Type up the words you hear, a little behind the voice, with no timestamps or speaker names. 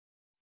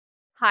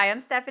Hi,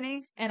 I'm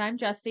Stephanie, And I'm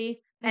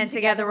Justy. and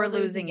together we're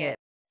losing it.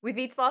 We've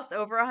each lost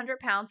over 100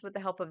 pounds with the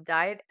help of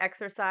diet,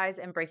 exercise,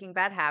 and breaking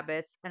bad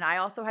habits. And I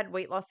also had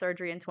weight loss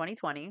surgery in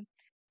 2020.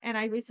 And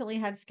I recently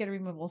had skin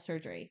removal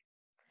surgery.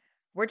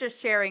 We're just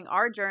sharing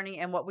our journey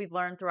and what we've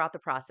learned throughout the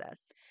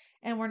process.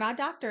 And we're not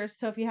doctors,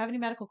 so if you have any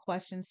medical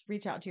questions,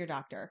 reach out to your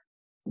doctor.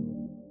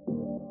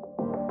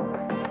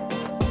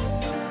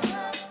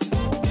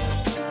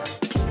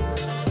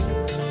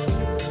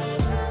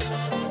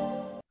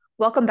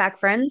 Welcome back,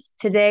 friends.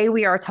 Today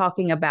we are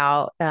talking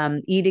about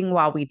eating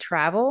while we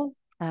travel.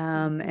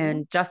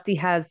 And Justy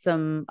has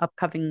some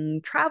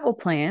upcoming travel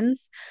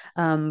plans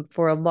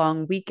for a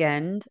long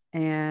weekend.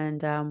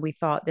 And we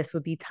thought this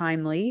would be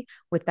timely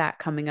with that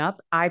coming up.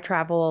 I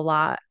travel a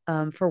lot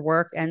for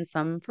work and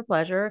some for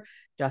pleasure.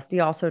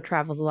 Justy also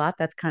travels a lot.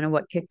 That's kind of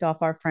what kicked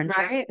off our friendship,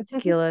 Right.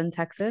 tequila in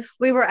Texas.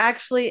 We were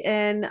actually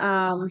in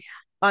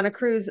on a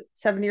cruise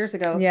 7 years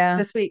ago Yeah.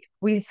 this week.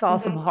 We saw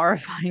some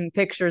horrifying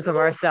pictures of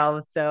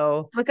ourselves.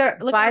 So Look at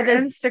by our the-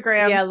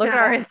 Instagram. yeah, look at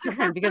our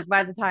Instagram because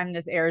by the time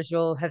this airs,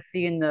 you'll have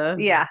seen the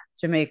Yeah.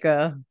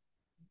 Jamaica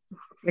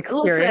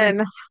experience.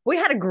 Listen, We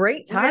had a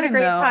great we had a time,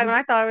 great though. time, and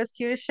I thought I was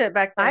cute as shit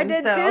back then. I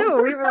did so.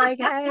 too. We were like,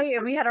 hey,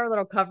 and we had our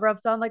little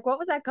cover-ups on. Like, what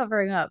was that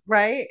covering up?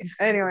 Right.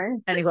 Anyway.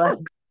 Anyway.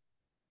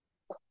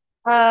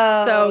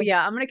 So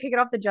yeah, I'm gonna kick it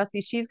off to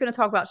Justy. She's gonna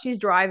talk about she's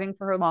driving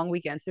for her long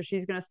weekend. So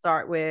she's gonna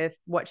start with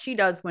what she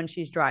does when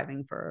she's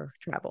driving for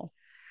travel.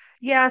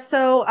 Yeah,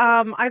 so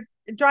I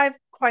drive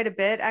quite a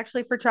bit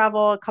actually for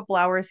travel, a couple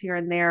hours here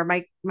and there.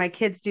 My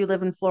kids do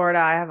live in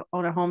Florida.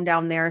 own a home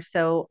down there,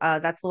 so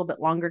that's a little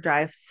bit longer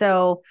drive.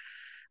 So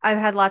I've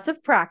had lots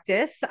of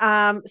practice.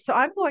 So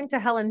I'm going to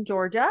Helen,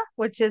 Georgia,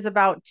 which is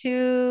about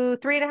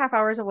 3.5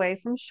 hours away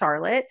from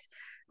Charlotte.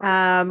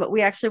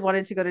 We actually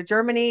wanted to go to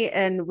Germany,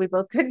 and we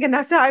both couldn't get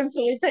enough time, so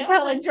we picked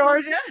Helen,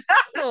 Georgia.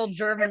 Little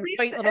German,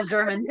 quaint little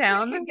German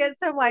town. And get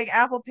some like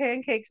apple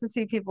pancakes and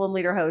see people in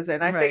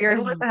lederhosen. I Right. figured,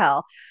 what the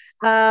hell?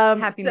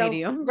 Happy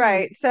medium.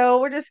 Right. So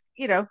we're just,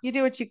 you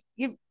do what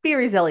you be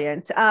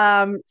resilient.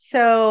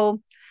 So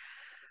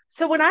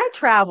when I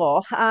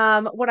travel,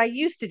 what I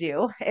used to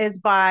do is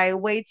buy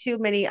way too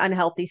many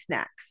unhealthy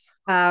snacks.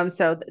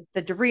 So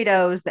the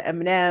Doritos, the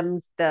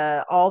M&Ms,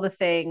 all the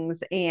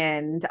things,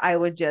 and I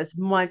would just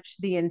munch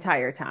the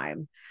entire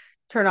time.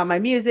 Turn on my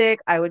music.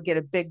 I would get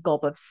a big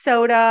gulp of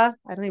soda.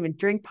 I don't even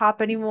drink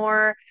pop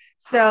anymore.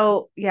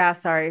 So yeah,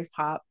 sorry,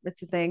 pop.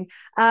 It's a thing.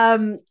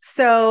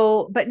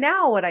 But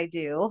now what I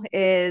do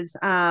is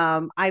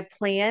I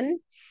plan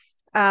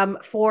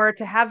for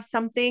to have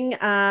something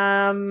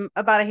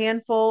about a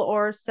handful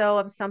or so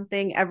of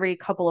something every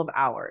couple of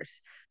hours.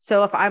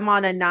 So if I'm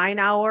on a 9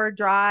 hour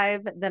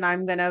drive, then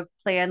I'm gonna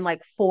plan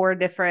like four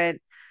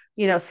different,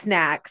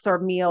 snacks or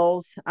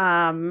meals.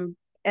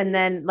 And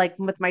then like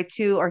with my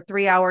 2 or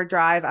 3 hour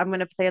drive, I'm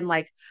gonna plan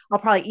like I'll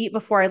probably eat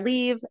before I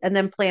leave and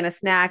then plan a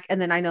snack, and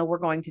then I know we're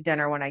going to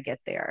dinner when I get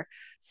there.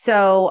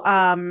 So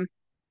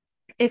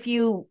if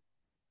you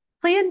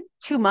plan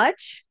too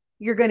much,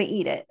 you're gonna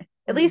eat it.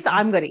 At least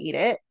I'm going to eat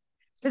it.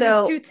 Because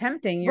it's too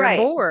tempting. You're right.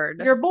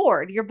 bored. You're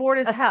bored. You're bored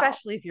as hell.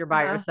 Especially if you're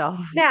by yourself.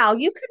 Now,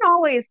 you can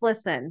always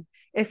listen.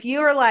 If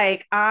you're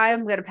like,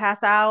 I'm going to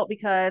pass out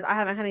because I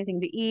haven't had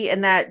anything to eat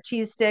and that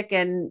cheese stick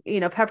and,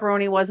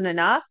 pepperoni wasn't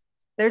enough,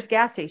 there's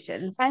gas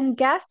stations. And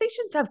gas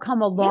stations have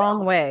come a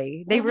long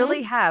way. They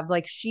really have.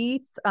 Like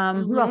Sheets,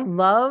 who else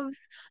loves?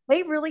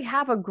 They really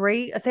have a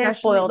great,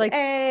 especially boiled like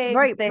eggs,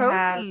 right they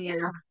protein.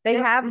 have, They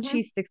have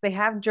cheese sticks. They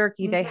have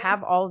jerky. They Mhm.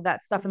 have all of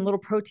that stuff in little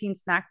protein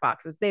snack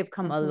boxes. They've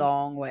come a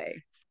long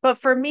way. But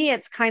for me,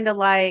 it's kind of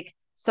like,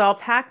 so I'll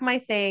pack my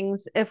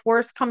things. If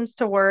worse comes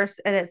to worse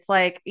and it's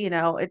like,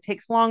 it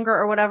takes longer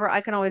or whatever,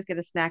 I can always get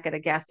a snack at a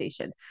gas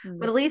station.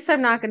 But at least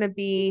I'm not going to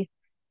be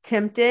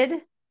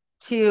tempted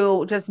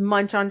to just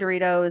munch on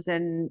Doritos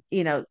and,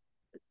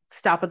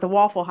 stop at the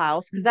Waffle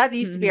House, because that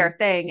used to be our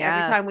thing. Yes.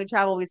 Every time we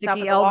travel, we'd stop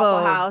Sticky at the Waffle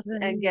elbows. House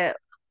and get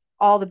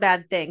all the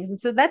bad things. And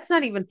so that's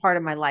not even part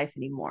of my life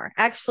anymore.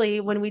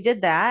 Actually, when we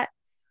did that,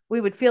 we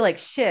would feel like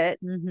shit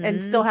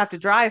and still have to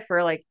drive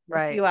for like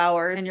a few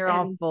hours. And you're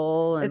all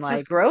full and it's like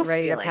just gross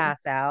ready feeling. to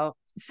pass out.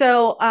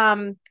 So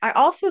I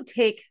also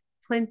take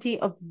plenty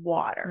of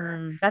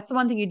water. That's the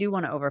one thing you do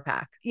want to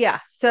overpack. Yeah.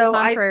 So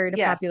contrary to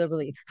popular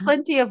belief.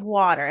 Plenty of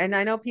water. And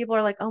I know people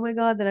are like, oh my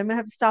God, then I'm gonna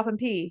have to stop and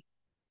pee.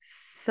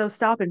 So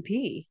stop and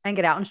pee. And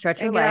get out and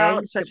stretch your get out and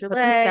legs. stretch your Put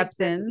some legs. steps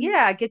in.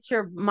 Yeah, get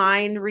your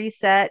mind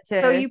reset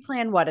to. So you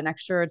plan what, an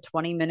extra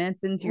 20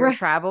 minutes into your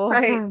travel?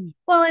 Right.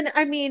 Well, and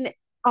I mean,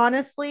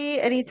 honestly,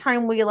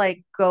 anytime we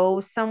like go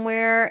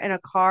somewhere in a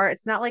car,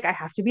 it's not like I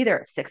have to be there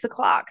at 6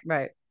 o'clock.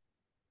 Right.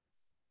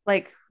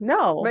 Like,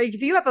 no. Right.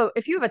 If you have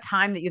a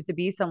time that you have to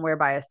be somewhere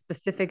by a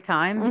specific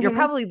time, you're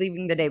probably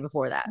leaving the day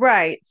before that.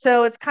 Right.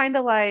 So it's kind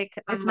of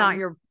like, if not,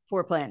 you're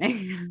poor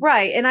planning.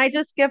 Right. And I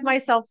just give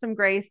myself some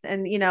grace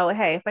and,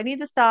 hey, if I need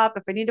to stop,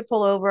 if I need to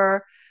pull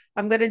over,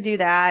 I'm going to do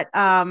that.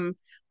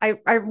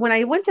 I when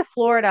I went to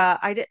Florida,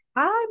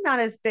 I'm not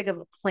as big of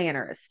a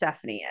planner as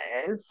Stephanie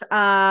is,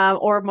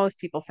 or most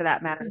people for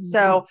that matter.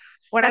 So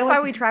when I That's went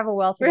why to we travel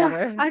well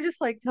together. I just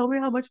like tell me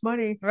how much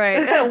money,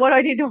 Right. what do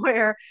I need to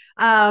wear.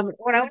 When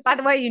I went By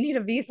to the way, you need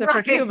a visa for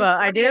right, Cuba.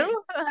 I right.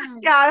 do.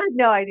 Yeah, I had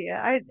no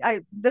idea.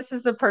 This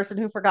is the person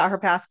who forgot her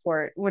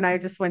passport when I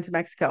just went to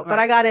Mexico, but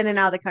Right. I got in and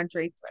out of the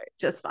country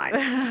just fine.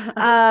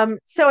 Right.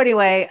 So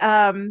anyway,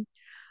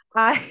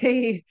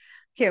 I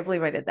can't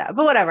believe I did that,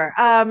 but whatever.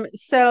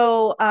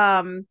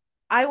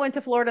 I went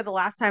to Florida the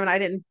last time and I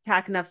didn't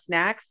pack enough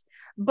snacks,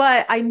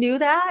 but I knew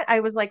that. I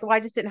was like, well, I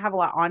just didn't have a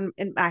lot on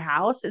in my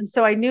house. And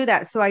so I knew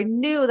that. So I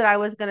knew that I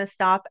was going to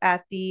stop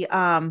at the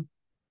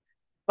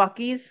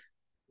Bucky's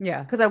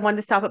Yeah. because I wanted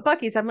to stop at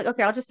Bucky's. I'm like,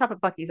 okay, I'll just stop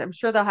at Bucky's. I'm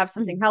sure they'll have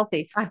something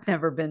healthy. I've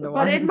never been to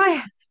But in one.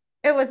 my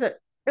it was a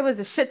it was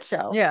a shit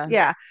show. Yeah.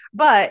 Yeah.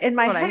 But in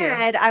my That's what I hear.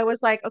 head, I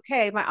was like,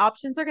 okay, my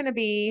options are gonna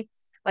be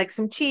like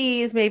some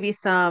cheese, maybe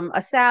some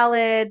a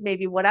salad,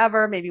 maybe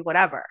whatever, maybe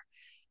whatever.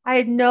 I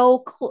had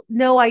no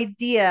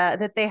idea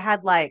that they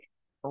had like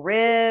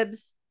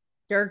ribs,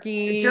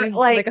 Jerky,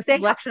 like a like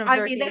selection of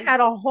I mean, they jerky. had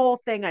a whole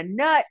thing of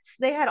nuts.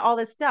 They had all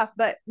this stuff,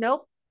 but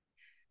nope.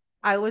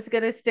 I was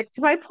gonna stick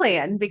to my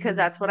plan because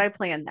that's what I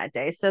planned that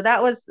day. So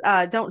that was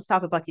don't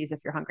stop at Bucky's if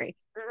you're hungry.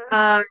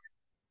 Um,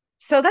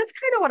 so that's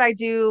kind of what I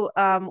do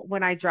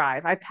when I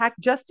drive. I pack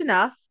just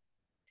enough.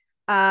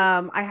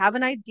 I have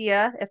an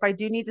idea. If I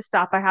do need to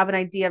stop, I have an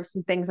idea of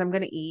some things I'm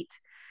going to eat.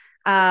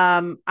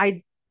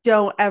 I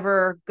don't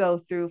ever go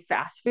through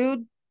fast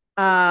food.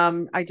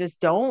 I just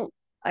don't.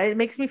 It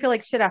makes me feel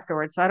like shit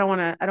afterwards. So I don't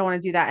want to. I don't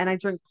want to do that. And I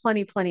drink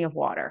plenty of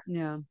water.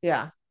 Yeah.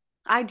 Yeah.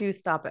 I do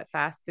stop at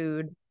fast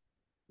food,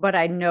 but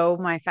I know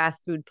my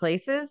fast food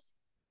places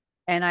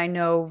and I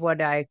know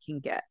what I can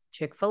get.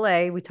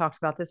 Chick-fil-A, we talked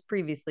about this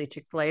previously.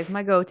 Chick-fil-A is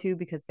my go-to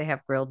because they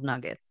have grilled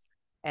nuggets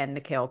and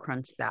the kale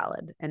crunch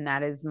salad. And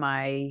that is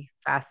my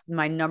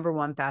number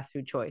one fast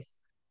food choice.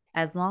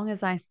 As long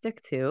as I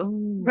stick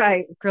to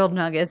Right. grilled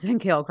nuggets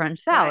and kale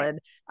crunch Right.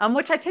 salad,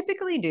 which I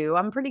typically do.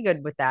 I'm pretty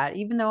good with that,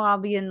 even though I'll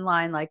be in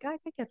line like I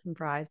could get some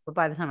fries, but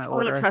by the time I I don't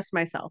order, trust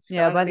myself, so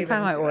yeah, I by don't the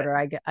time even I do it. order,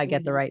 I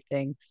get the Mhm. right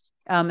thing.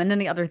 And then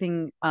the other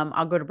thing,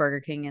 I'll go to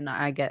Burger King and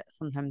I get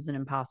sometimes an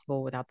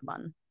Impossible without the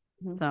bun.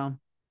 Mhm. So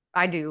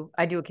I do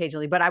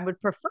occasionally, but I would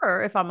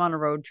prefer if I'm on a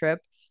road trip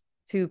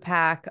to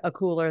pack a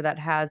cooler that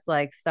has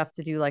like stuff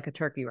to do like a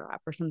turkey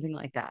wrap or something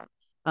like that.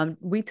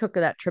 We took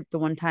that trip the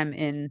one time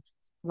in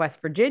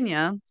West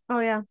Virginia Oh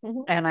yeah.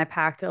 Mhm. and I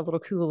packed a little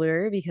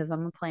cooler because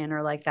I'm a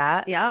planner like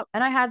that. Yep.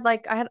 And I had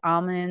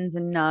almonds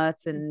and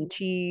nuts and Mhm.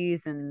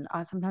 cheese and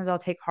sometimes I'll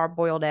take hard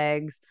boiled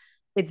eggs.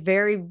 It's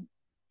very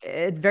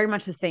it's very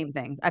much the same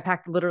things. I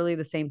packed literally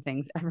the same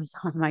things every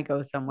time I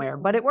go somewhere,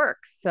 but it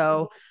works.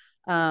 So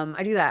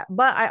I do that.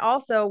 But I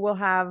also will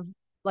have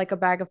like a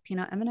bag of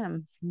peanut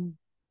M&Ms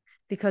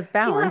because Yeah,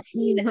 balance.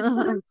 see,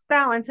 so that's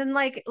balance. And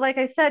like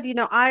I said,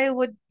 I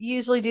would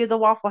usually do the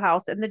Waffle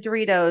House and the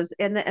Doritos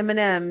and the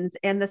M&Ms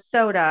and the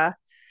soda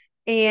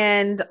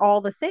and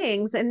all the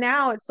things. And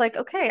now it's like,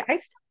 okay, I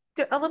still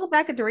do a little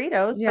bag of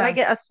Doritos, but I Yeah.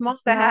 get a small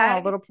Small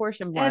bag little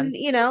portion and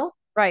ones.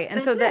 Right.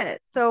 And that's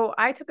it. so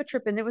I took a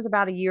trip and it was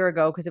about a year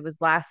ago because it was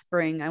last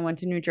spring. I went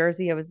to New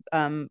Jersey. I was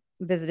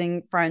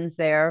visiting friends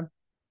there.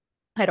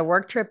 I had a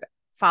work trip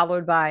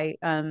followed by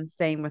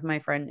staying with my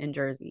friend in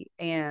Jersey.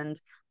 And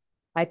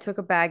I took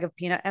a bag of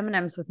peanut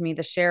M&Ms with me,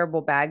 the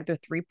shareable bag. They're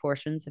 3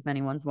 portions, if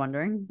anyone's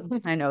wondering.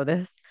 I know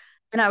this.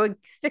 And I would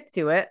stick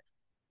to it.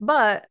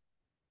 But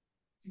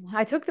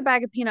I took the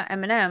bag of peanut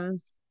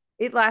M&Ms.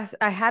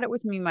 I had it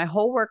with me my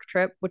whole work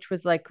trip, which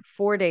was like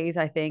 4 days,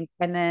 I think.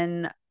 And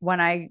then when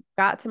I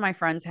got to my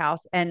friend's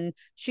house, and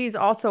she's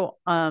also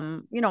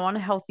on a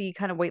healthy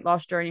kind of weight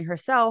loss journey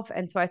herself.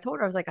 And so I told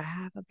her, I was like, I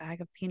have a bag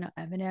of peanut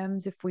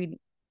M&Ms if we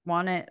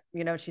want it.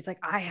 She's like,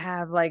 I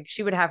have like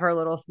she would have her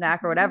little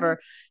snack or whatever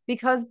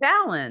because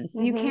balance.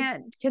 You Hmm.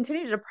 can't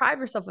continue to deprive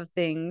yourself of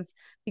things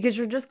because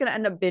you're just gonna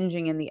end up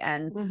binging in the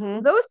end.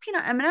 Hmm. Those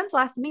peanut M&Ms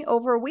lasted me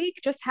over a week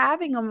just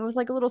having them. It was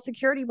like a little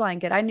security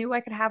blanket. I knew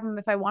I could have them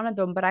if I wanted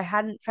them, but I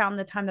hadn't found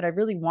the time that I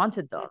really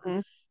wanted them. Hmm.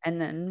 And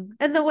then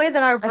And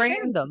I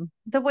shared them.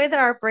 the way that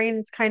our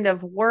brains kind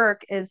of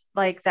work is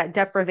like that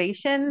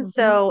deprivation. Mm-hmm.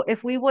 So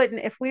if we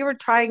were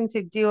trying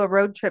to do a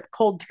road trip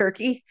cold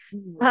turkey,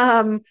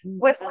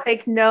 with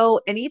like no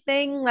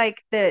anything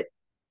like that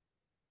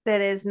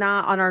is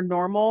not on our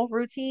normal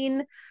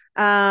routine,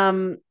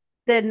 um,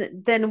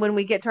 then when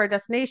we get to our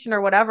destination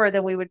or whatever,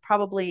 then we would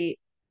probably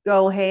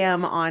go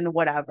ham on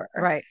whatever.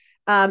 Right.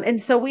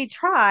 And so we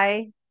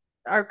try,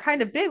 our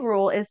kind of big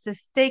rule is to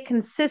stay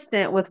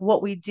consistent with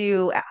what we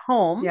do at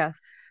home, Yes.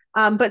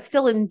 but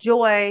still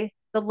enjoy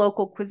the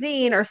local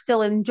cuisine or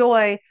still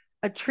enjoy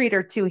a treat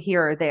or two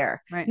here or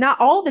there. Right. Not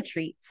all the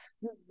treats,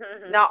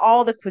 not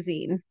all the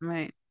cuisine,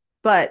 Right.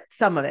 but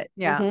some of it.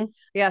 Yeah.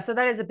 Yeah. So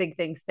that is a big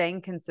thing,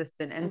 staying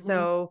consistent. And Hmm.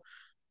 so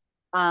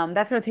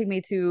that's going to take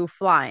me to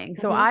flying.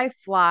 So Hmm. I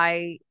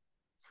fly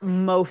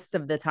most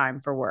of the time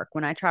for work.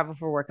 When I travel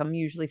for work, I'm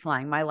usually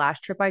flying. My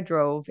last trip I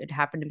drove, it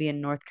happened to be in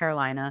North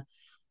Carolina.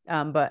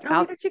 But Oh,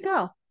 where did you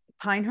go?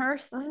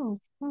 Pinehurst. Oh,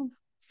 oh,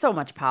 So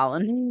much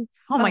pollen.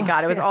 Oh my oh,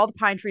 God. It was yeah. all the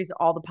pine trees,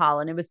 all the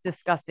pollen. It was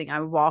disgusting. I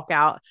would walk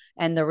out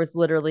and there was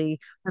literally,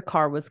 the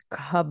car was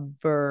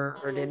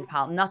covered in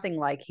pollen. Nothing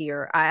like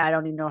here. I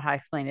don't even know how to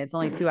explain it. It's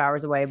only 2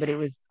 hours away, but it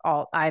was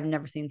all, I've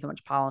never seen so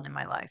much pollen in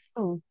my life.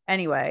 Oh,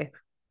 Anyway,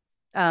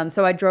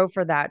 so I drove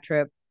for that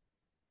trip.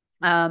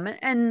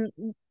 And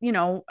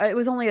it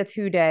was only a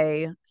 2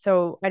 day,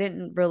 so I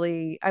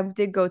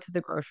did go to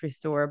the grocery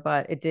store,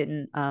 but I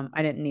didn't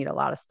need a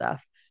lot of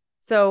stuff.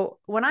 So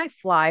when I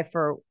fly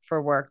for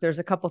work, there's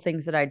a couple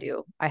things that I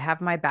do. I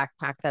have my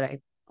backpack that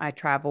I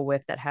travel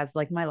with that has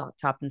like my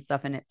laptop and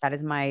stuff in it. That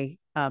is my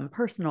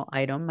personal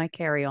item, my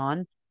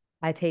carry-on.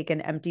 I take an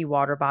empty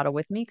water bottle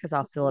with me because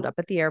I'll fill it mhm. up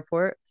at the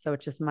airport. So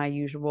it's just my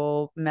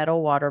usual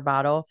metal water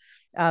bottle.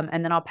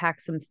 And then I'll pack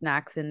some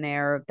snacks in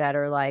there that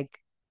are like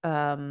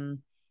um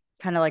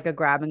kind of like a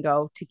grab and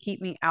go to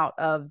keep me out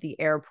of the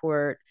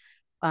airport,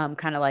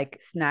 kind of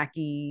like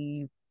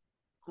snacky,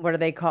 what are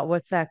they called,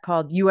 what's that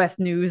called, US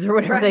News or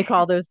whatever they Right.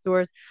 call those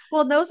stores.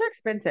 Well, those are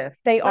expensive.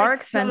 They are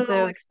Like so expensive,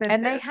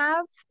 and they expensive.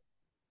 have,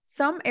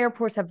 some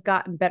airports have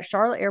gotten better.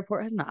 Charlotte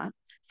Airport has not.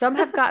 Some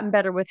have gotten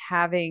better with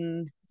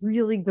having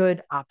really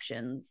good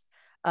options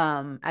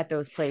at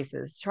those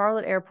places.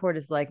 Charlotte Airport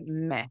is like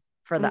meh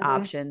for the Hmm.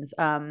 options.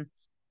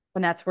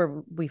 And that's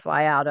where we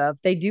fly out of.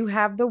 They do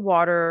have the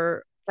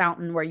water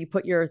fountain where you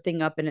put your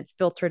thing up and it's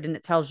filtered and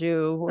it tells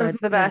you Those what, are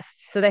the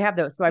best. so they have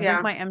those. So I bring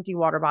Yeah. my empty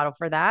water bottle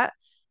for that.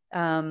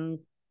 Um,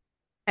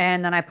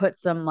 and then I put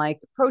some like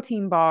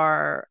protein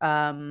bar.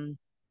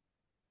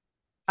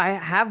 I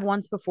have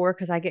once before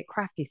because I get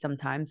crafty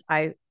sometimes.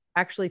 I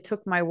actually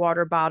took my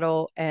water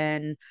bottle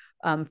and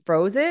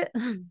froze it,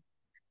 and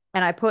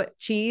I put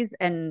cheese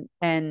and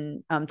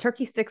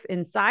turkey sticks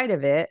inside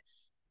of it,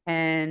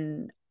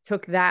 and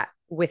took that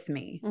with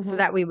me so Hmm.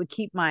 that we would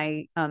keep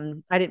my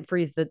I didn't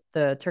freeze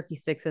the turkey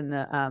sticks and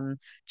the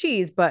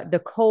cheese, but the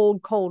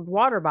cold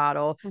water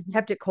bottle Hmm.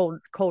 kept it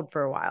cold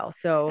for a while.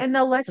 So And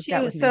they'll I let took that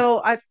you, with me.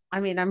 so I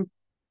mean, I'm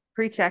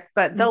pre-checked,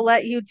 but they'll Mhm.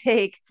 let you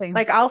take, Same.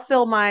 like, I'll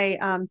fill my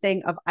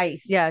thing of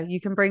ice. Yeah, you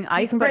can bring You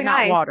ice can but bring not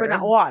ice, but water.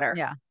 not water.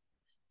 Yeah.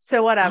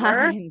 So whatever.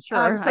 I'm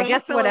sure. So I I'll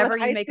guess fill it with whatever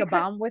you ice make a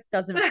because bomb with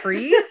doesn't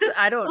freeze.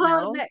 I don't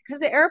well, know. because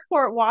the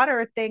airport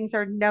water things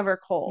are never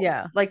cold.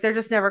 Yeah. Like they're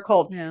just never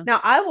cold. Yeah.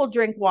 Now I will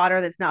drink water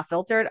that's not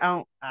filtered.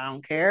 I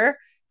don't care.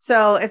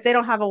 So if they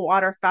don't have a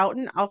water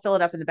fountain, I'll fill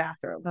it up in the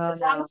bathroom. Oh As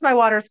long no. as my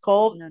water's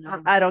cold, No, I,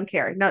 no. I don't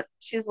care. No,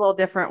 she's a little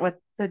different with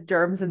the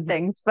germs and Mhm. It's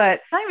things,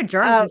 but not even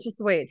germs, uh, it's just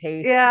the way it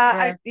tastes.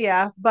 yeah,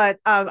 Yeah. but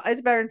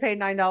it's better than paying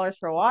 $9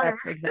 for water.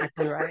 That's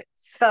exactly right.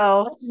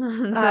 So So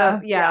yeah.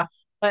 yeah,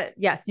 but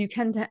yes, you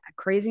can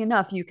crazy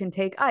enough, you can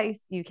take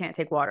ice, you can't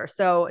take water.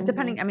 So Hmm.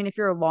 depending, I mean, if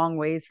you're a long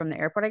ways from the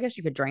airport, I guess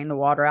you could drain the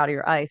water out of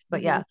your ice.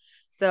 But Hmm. yeah,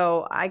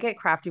 so I get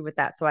crafty with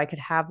that, so I could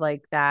have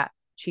like that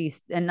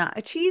cheese, and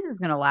not cheese is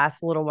gonna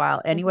last a little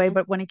while anyway, Hmm.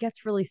 but when it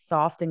gets really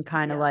soft and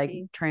kind of like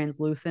Yucky.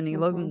 translucent, you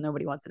look, Hmm.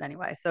 nobody wants it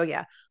anyway. So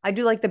yeah, I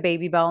do like the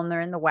Baby Bell, and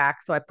they're in the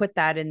wax, so I put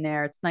that in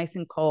there. It's nice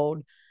and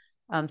cold.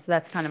 So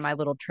that's kind of my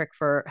little trick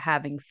for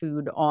having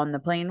food on the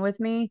plane with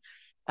me.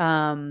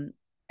 Um,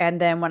 and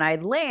then when I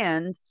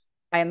land,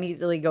 I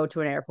immediately go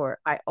to an airport.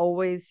 I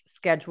always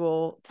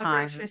schedule A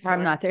time. grocery I'm store.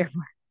 not there.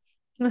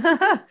 Of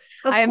I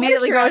course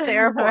immediately you're go at the to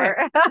right. airport.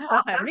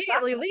 I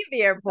immediately leave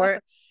the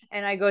airport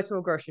and I go to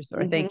a grocery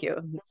store. Hmm. Thank you.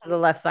 This is the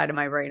left side of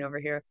my brain over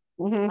here.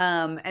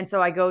 Hmm. And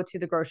so I go to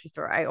the grocery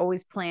store. I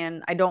always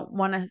plan, I don't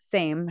want to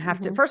same have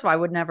to, Hmm. first of all, I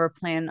would never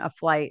plan a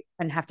flight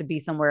and have to be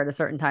somewhere at a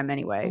certain time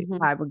anyway.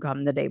 Hmm. I would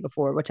come the day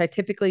before, which I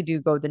typically do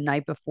go the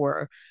night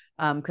before,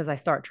 because I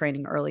start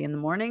training early in the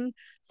morning.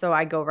 So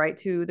I go right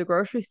to the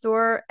grocery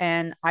store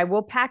and I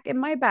will pack in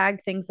my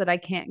bag things that I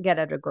can't get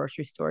at a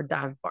grocery store,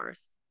 dive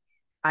bars.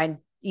 I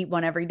eat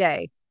one every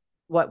day.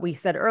 What we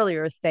said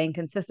earlier is staying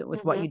consistent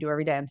with what Hmm. you do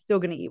every day. I'm still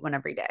going to eat one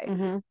every day.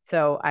 Hmm.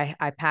 So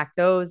I pack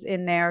those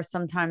in there.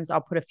 Sometimes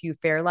I'll put a few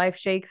Fairlife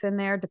shakes in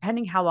there,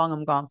 depending how long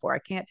I'm gone for. I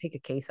can't take a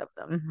case of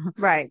them.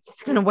 Right.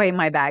 It's going to weigh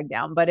my bag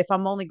down. But if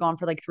I'm only gone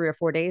for like 3 or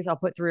 4 days, I'll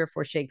put 3 or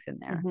 4 shakes in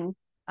there,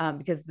 Hmm.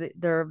 because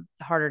they're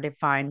harder to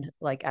find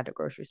like at a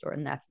grocery store.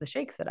 And that's the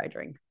shakes that I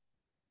drink.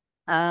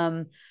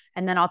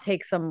 And then I'll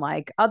take some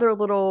like other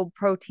little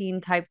protein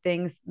type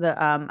things.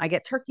 I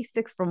get turkey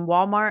sticks from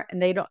Walmart,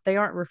 and they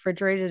aren't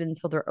refrigerated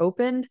until they're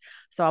opened.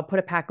 So I'll put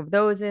a pack of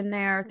those in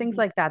there, things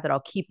Hmm. like that that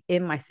I'll keep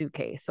in my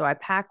suitcase. So I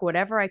pack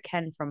whatever I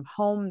can from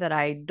home that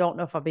I don't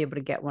know if I'll be able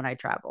to get when I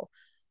travel.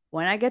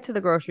 When I get to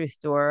the grocery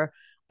store,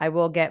 I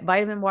will get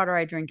vitamin water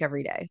I drink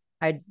every day.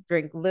 I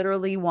drink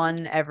literally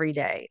one every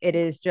day. It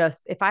is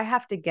just, if I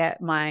have to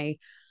get my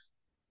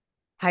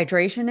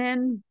hydration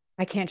in,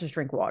 I can't just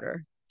drink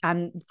water.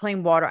 I'm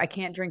plain water. I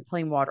can't drink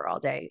plain water all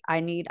day.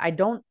 I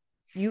don't,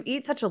 you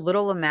eat such a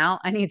little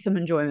amount. I need some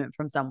enjoyment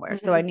from somewhere.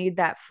 So I Hmm. need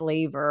that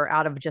flavor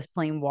out of just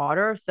plain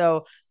water.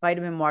 So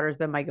vitamin water has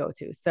been my go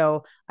to.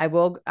 So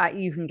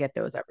you can get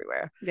those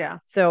everywhere. Yeah.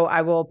 So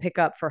I will pick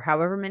up for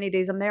however many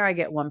days I'm there. I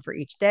get one for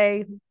each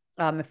day.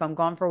 If I'm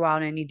gone for a while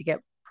and I need to get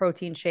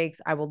protein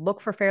shakes. I will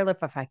look for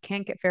Fairlife. If I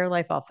can't get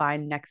Fairlife, I'll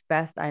find Next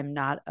Best. I'm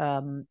not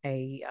a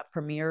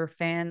Premier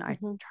fan. I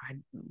Mhm.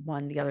 tried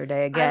one the other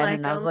day I again, like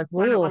and I was them. like,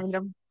 I don't whoa. mind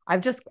them.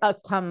 I've just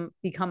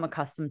become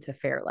accustomed to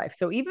Fairlife.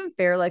 So even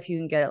Fairlife, you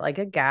can get it like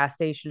a gas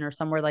station or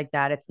somewhere like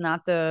that. It's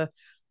not the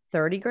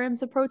 30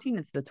 grams of protein,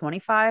 it's the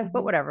 25, but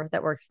Mhm. whatever,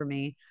 that works for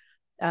me.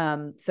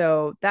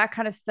 So that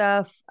kind of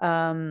stuff.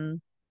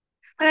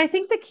 And I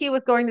think the key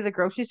with going to the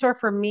grocery store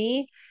for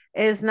me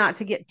is not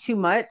to get too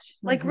much.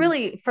 Like Mhm.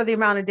 really for the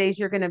amount of days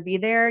you're going to be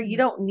there, you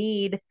don't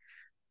need,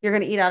 you're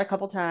going to eat out a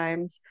couple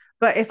times.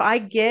 But if I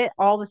get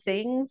all the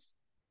things,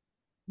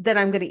 then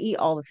I'm going to eat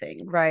all the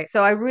things. Right.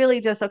 So I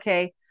really just,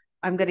 okay,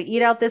 I'm going to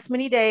eat out this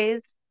many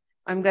days.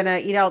 I'm going to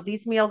eat out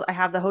these meals. I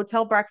have the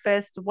hotel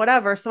breakfast,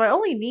 whatever. So I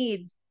only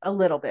need a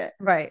little bit.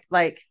 Right.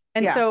 Like,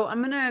 And yeah. so I'm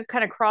going to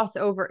kind of cross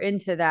over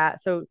into that.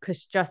 So,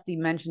 because Justy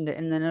mentioned it,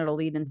 and then it'll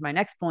lead into my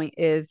next point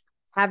is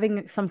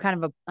having some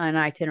kind of an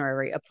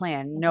itinerary, a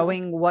plan, Mhm.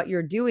 knowing what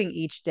you're doing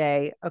each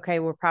day. Okay,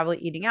 we're probably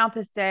eating out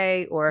this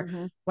day. Or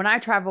Mhm. when I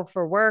travel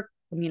for work,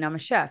 I mean, I'm a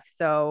chef.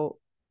 So,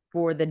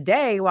 for the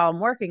day while I'm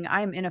working,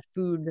 I'm in a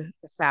food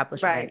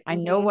establishment. Right. I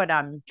know Mhm. what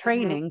I'm Mhm.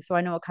 training. So,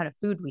 I know what kind of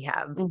food we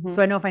have. So, Mhm.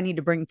 I know if I need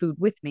to bring food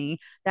with me,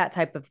 that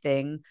type of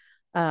thing.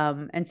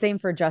 And same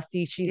for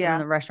Justy. She's in Yeah.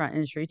 the restaurant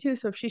industry too.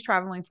 So if she's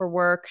traveling for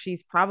work,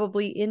 she's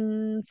probably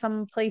in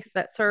some place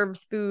that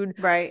serves food.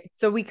 Right.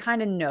 So we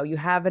kind of know you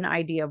have an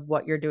idea of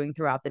what you're doing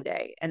throughout the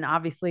day. And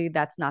obviously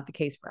that's not the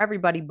case for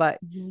everybody, but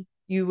Mhm.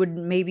 you would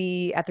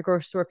maybe at the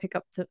grocery store pick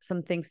up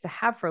some things to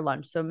have for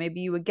lunch. So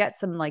maybe you would get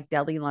some like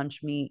deli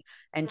lunch meat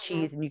and Mhm.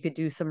 cheese, and you could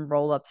do some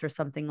roll ups or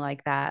something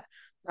like that.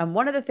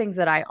 One of the things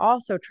that I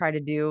also try to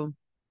do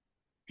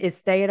is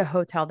stay at a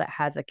hotel that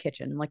has a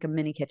kitchen, like a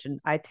mini kitchen.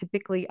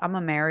 I'm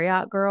a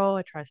Marriott girl.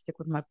 I try to stick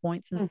with my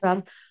points and stuff.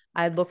 Mhm.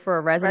 I look for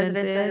a Residence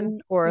Residence Inn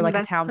in. or like a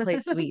That's Town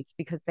Place Suites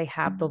because they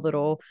have the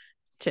little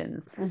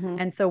kitchens. Mhm.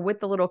 And so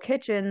with the little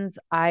kitchens,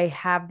 I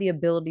have the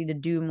ability to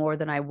do more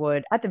than I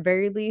would, at the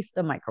very least,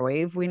 a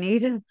microwave we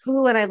need.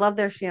 Ooh, and I love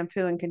their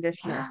shampoo and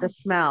conditioner. The Yes.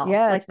 smell,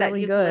 Yeah, like it's that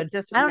really good.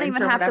 eucalyptus or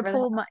mint or whatever.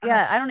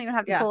 I don't even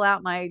have to Yeah. pull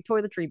out my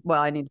toiletry.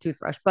 Well, I need a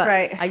toothbrush, but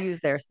Right. I use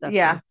their stuff too.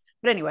 Yeah.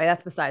 But anyway,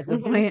 that's besides the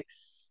Mhm. point.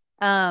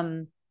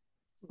 Um,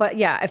 but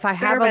yeah, if I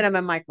have Bare a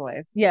minimum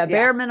microwave. yeah, Yeah.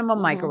 bare minimum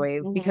Mhm.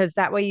 microwave, Mhm. because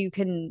that way you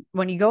can,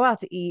 when you go out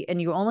to eat and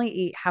you only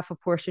eat half a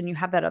portion, you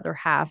have that other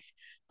half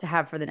to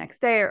have for the next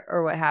day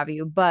or what have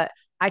you. But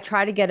I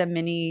try to get a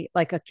mini,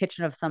 like a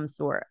kitchen of some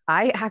sort.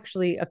 I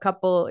actually,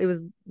 it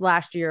was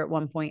last year at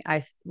one point,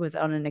 was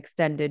on an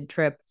extended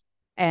trip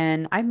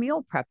and I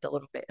meal prepped a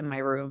little bit in my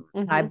room.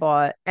 I Mhm.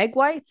 bought egg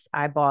whites,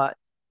 I bought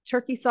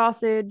turkey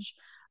sausage,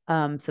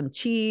 some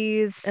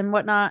cheese and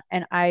whatnot.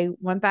 And I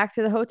went back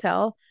to the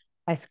hotel.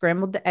 I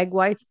scrambled the egg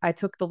whites. I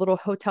took the little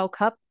hotel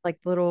cup, like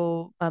the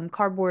little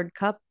cardboard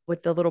cup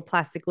with the little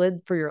plastic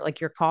lid for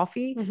your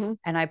coffee, Mhm.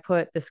 and I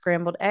put the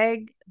scrambled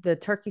egg, the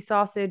turkey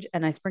sausage,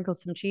 and I sprinkled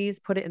some cheese,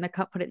 put it in the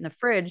cup, put it in the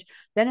fridge.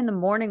 Then in the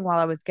morning while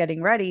I was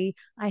getting ready,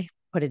 I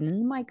put it in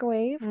the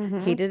microwave,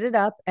 Mhm. heated it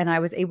up, and I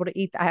was able to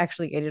eat. I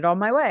actually ate it on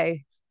my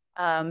way.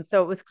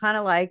 So it was kind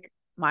of like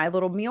my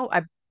little meal.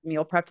 I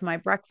meal prepped my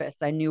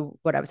breakfast. I knew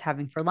what I was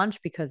having for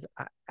lunch because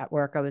at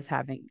work I was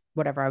having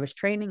whatever I was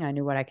training. I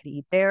knew what I could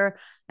eat there.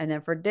 And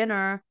then for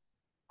dinner,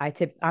 I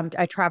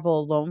travel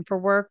alone for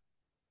work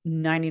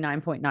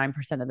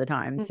 99.9% of the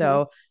time. Mhm.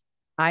 So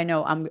I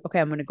know I'm okay.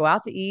 I'm going to go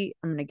out to eat.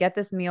 I'm going to get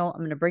this meal. I'm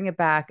going to bring it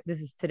back. This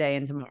is today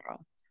and tomorrow.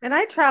 And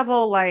I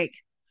travel like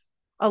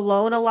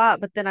alone a lot,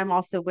 but then I'm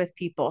also with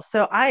people.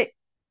 So I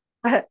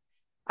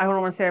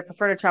don't want to say I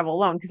prefer to travel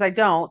alone because I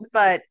don't,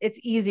 but it's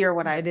easier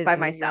when It I'm is by easier.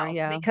 myself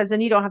Yeah. because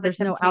then you don't have the There's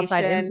no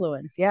outside temptation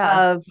influence.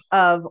 Yeah.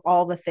 of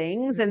all the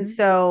things. And Hmm.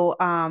 so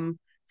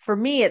for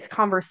me it's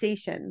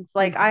conversations.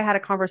 Like I Hmm. had a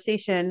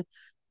conversation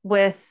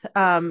with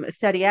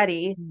Steady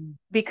Eddie Hmm.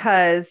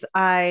 because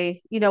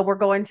we're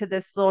going to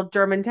this little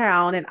German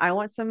town and I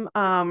want some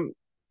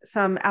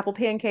apple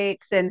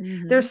pancakes and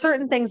Hmm. there's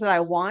certain things that I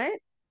want,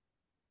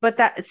 but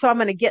that so I'm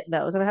going to get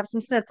those. I'm going to have some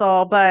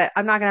schnitzel, but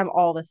I'm not going to have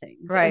all the things.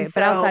 And Right. But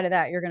so outside of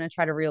that, you're going to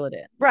try to reel it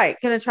in. right,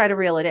 going to try to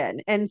reel it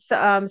in. And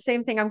so,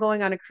 same thing. I'm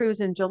going on a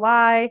cruise in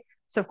July,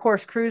 so of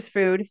course, cruise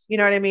food. You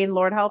know what I mean?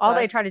 Lord help All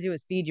they us. try to do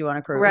is feed you on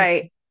a cruise.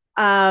 Right.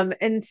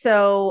 And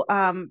so,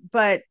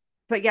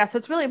 but yeah, so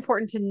it's really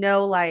important to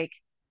know like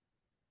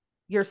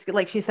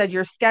like she said,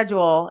 your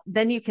schedule.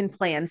 Then you can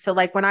plan. So,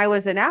 like when I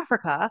was in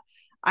Africa,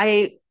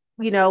 I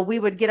we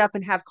would get up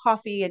and have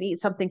coffee and eat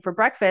something for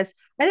breakfast.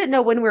 I didn't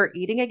know when we were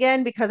eating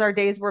again because our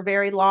days were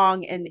very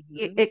long and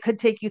Hmm. it could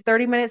take you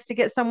 30 minutes to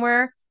get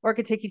somewhere or it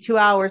could take you 2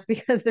 hours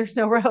because there's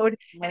no road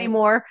Right.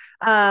 anymore.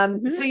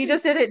 So you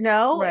just didn't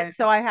know. And Right.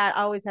 so I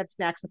always had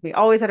snacks with me,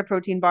 always had a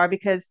protein bar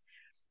because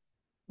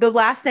the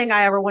last thing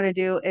I ever want to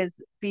do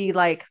is be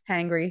like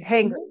Hangry.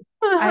 hangry.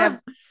 I have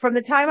from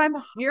the time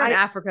You're in I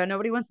Africa.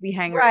 Nobody wants to be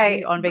hangry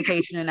right. on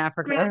vacation in By the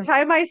Africa.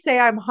 time I say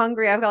I'm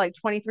hungry, I've got like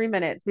 23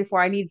 minutes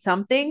before I need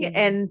something Mhm.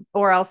 and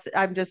or else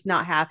I'm just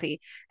not happy.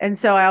 And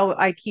so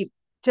I keep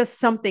just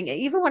something,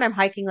 even when I'm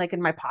hiking, like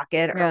in my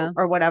pocket Yeah.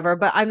 or whatever.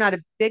 But I'm not a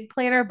big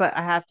planner, but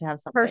I have to have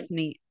something. Purse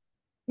meat.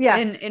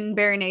 Yes. In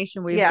Berry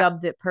Nation, we've Yeah.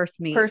 dubbed it purse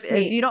meat. Purse If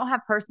meat. you don't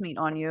have purse meat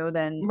on you,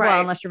 then well, Right.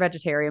 unless you're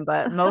vegetarian,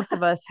 but most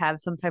of us have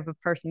some type of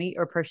purse meat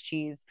or purse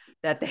cheese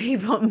that they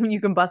you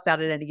can bust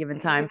out at any given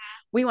time.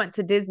 We went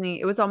to Disney.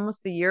 It was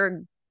almost a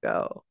year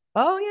ago.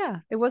 Oh yeah,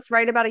 it was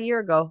right about a year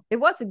ago. It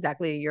was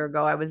exactly a year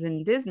ago. I was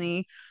in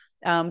Disney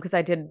because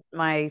I did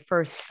my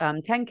first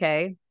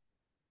 10K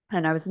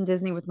and I was in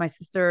Disney with my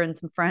sister and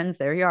some friends.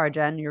 There you are,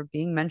 Jen. You're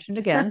being mentioned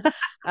again.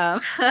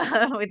 Um,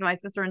 with my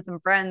sister and some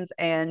friends.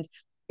 And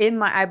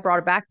I brought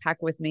a backpack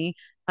with me.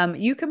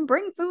 You can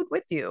bring food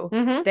with you.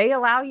 Mm-hmm. They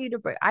allow you to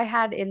bring. I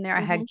had in there. I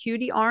Mm-hmm. had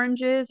cutie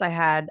oranges. I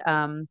had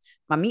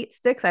my meat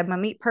sticks. I had my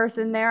meat purse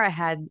in there. I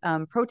had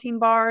protein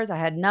bars. I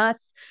had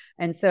nuts.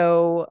 And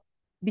so,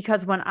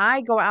 because when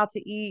I go out to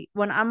eat,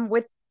 when I'm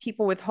with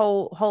people with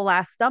whole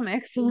ass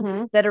stomachs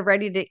Mm-hmm. that are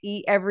ready to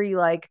eat every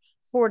like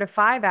 4 to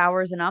 5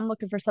 hours and I'm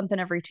looking for something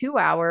every 2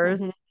 hours,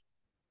 Mm-hmm.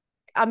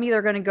 I'm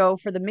either going to go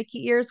for the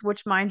Mickey ears,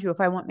 which, mind you, if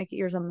I want Mickey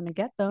ears, I'm going to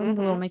get them,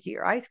 the little Mm-hmm. Mickey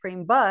ear ice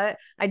cream. But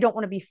I don't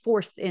want to be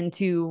forced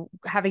into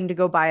having to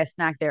go buy a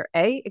snack there.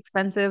 A,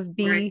 expensive. Right.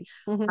 B,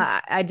 Mm-hmm.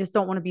 I just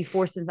don't want to be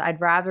forced into.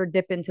 I'd rather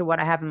dip into what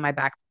I have in my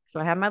backpack. So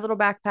I have my little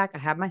backpack. I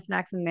have my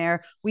snacks in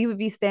there. We would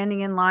be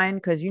standing in line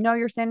because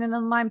you're standing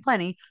in line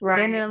plenty,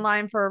 standing Right. in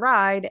line for a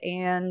ride,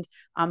 and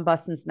I'm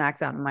busting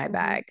snacks out of my Mm-hmm.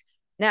 bag.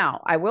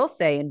 Now, I will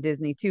say in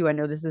Disney too, I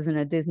know this isn't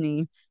a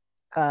Disney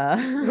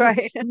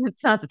Right.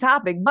 it's not the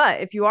topic,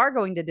 but if you are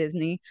going to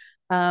Disney,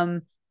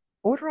 um,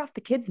 order off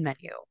the kids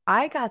menu.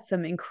 I got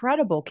some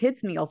incredible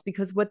kids meals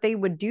because what they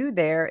would do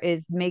there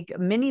is make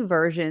mini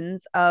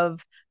versions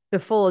of the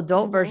full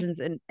adult Mm-hmm. versions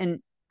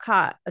and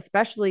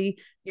especially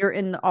you're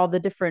in all the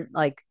different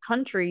like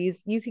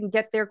countries, you can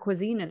get their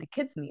cuisine in a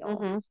kids meal.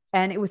 Mm-hmm.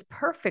 And it was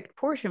perfect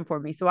portion for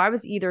me. So I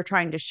was either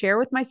trying to share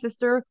with my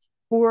sister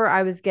or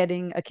I was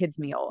getting a kids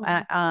meal.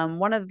 Mm-hmm.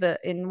 One of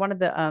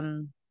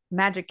the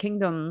Magic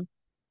Kingdom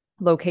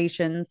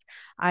locations,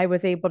 I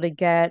was able to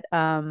get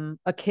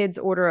a kid's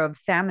order of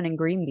salmon and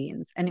green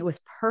beans, and it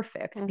was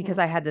perfect Mm-hmm. because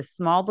I had this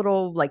small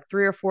little like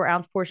 3 or 4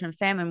 ounce portion of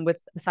salmon with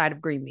a side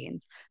of green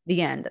beans.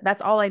 The end.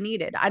 That's all I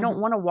needed. I don't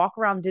Mm-hmm. want to walk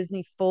around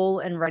Disney full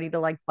and ready to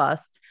like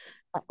bust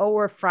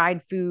or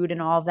fried food and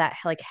all of that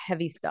like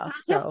heavy stuff.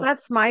 I guess So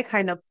that's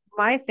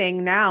my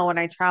thing now when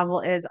I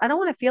travel is I don't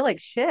want to feel like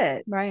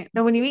shit. right,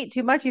 Now, when you eat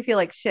too much, you feel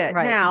like shit.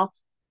 right, Now,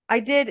 I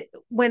did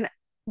when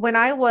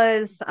I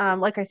was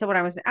like I said, when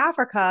I was in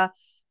Africa,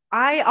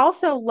 I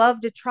also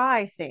love to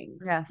try things.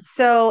 yes.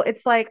 So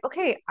it's like,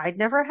 okay, I'd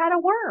never had a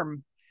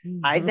worm. Mhm.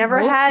 I never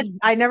had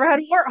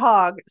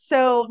warthog.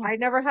 So I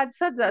never had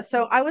sudsets.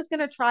 So I was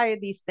gonna try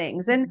these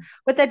things. And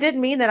but that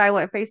didn't mean that I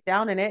went face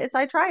down in it. It's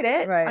I tried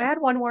it. I Right. had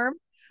one worm.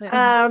 Yeah.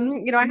 I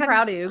I'm had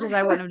proud of you because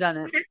I wouldn't have done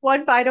it.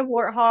 one bite of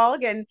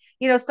warthog and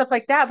stuff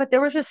like that. But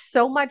there was just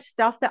so much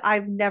stuff that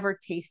I've never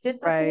tasted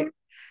Right. before.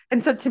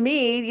 And so to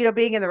me,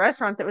 being in the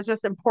restaurants, it was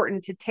just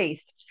important to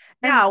taste.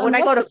 And Now, when I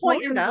go what's to the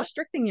point in Florida,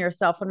 restricting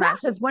yourself from that?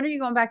 Because when are you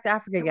going back to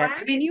Africa again?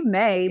 I mean, you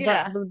may,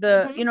 but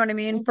yeah. you know what I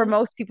mean? For Mhm.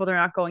 most people, they're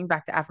not going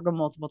back to Africa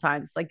multiple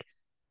times. Like,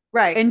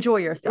 Right. enjoy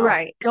yourself.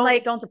 Right.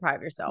 And Don't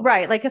deprive yourself.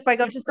 right. Like if I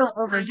go But to just don't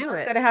Florida, overdo I'm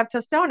it. gonna have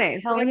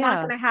tostones, but Hell I'm not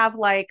yeah. gonna have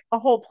like a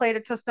whole plate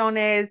of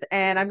tostones,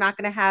 and I'm not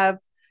gonna have,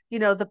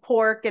 the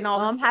pork and all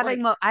Well, this I'm stuff.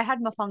 having Like, I had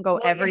mofongo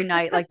well, every yeah.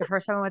 night. Like the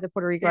first time I went to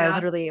Puerto Rico, I Yeah.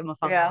 literally ate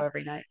mofongo Yeah.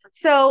 every night.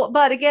 So,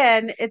 but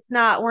again,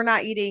 we're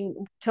not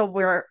eating till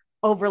we're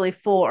overly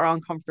full or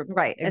uncomfortable.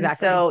 Right, And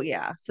exactly. so,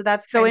 yeah, so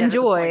that's So kind of the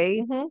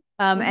point. enjoy,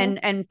 Hmm.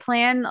 and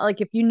plan,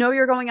 like if you know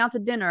you're going out to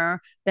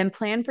dinner, then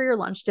plan for your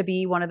lunch to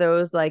be one of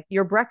those, like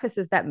your breakfast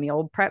is that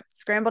meal prep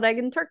scrambled egg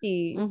and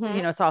turkey,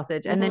 Hmm.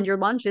 sausage, and Hmm. then your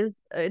lunch is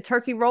a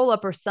turkey roll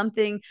up or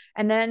something,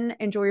 and then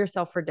enjoy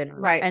yourself for dinner.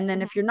 Right. And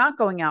then if you're not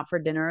going out for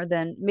dinner,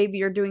 then maybe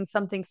you're doing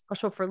something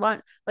special for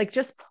lunch. Like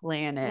just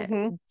plan it,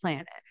 Hmm. plan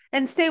it.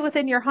 And stay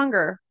within your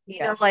hunger,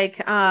 Yes.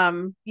 like,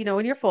 when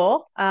you're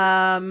full.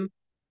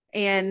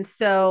 And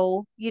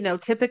so,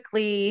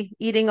 typically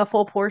eating a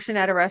full portion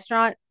at a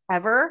restaurant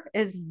ever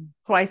is Mm.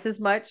 twice as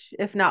much,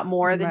 if not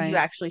more, than you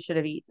Right. actually should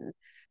have eaten.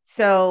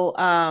 So,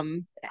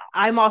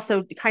 I'm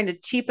also kind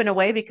of cheap in a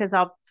way because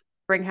I'll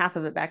bring half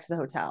of it back to the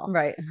hotel.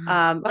 Right.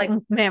 Like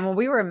Oh, man, when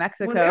we were in when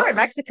we were in Mexico,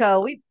 Mexico,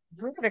 we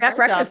did a that great job.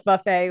 breakfast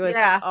buffet was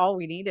Yeah. all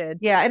we needed.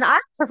 Yeah. And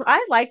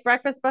I like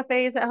breakfast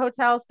buffets at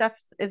hotels. Steph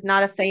is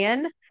not a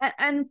fan.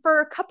 And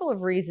for a couple of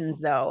reasons,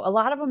 though, a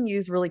lot of them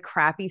use really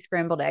crappy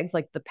scrambled eggs,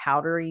 like the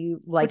powdery,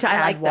 Which like I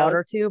add like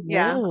water those. to.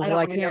 Yeah. Ooh, I don't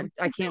I mind them. can't,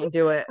 I can't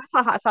do it.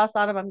 Put hot sauce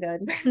on them. I'm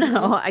good.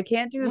 No, I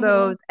can't do Hmm.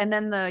 those. And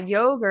then the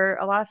yogurt,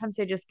 a lot of times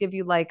they just give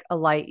you like a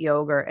light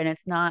yogurt, and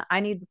it's not. I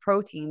need the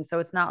protein, so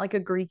it's not like a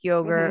Greek Hmm.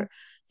 yogurt.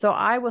 So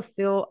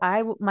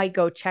might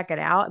go check it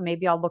out. And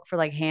maybe I'll look for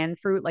like hand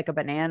fruit, like a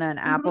banana, an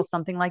Hmm. apple,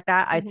 something like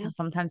that. Hmm.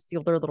 Sometimes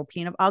steal their little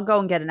peanut. I'll go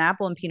and get an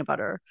apple and peanut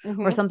butter or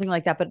Hmm. something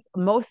like that. But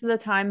most of the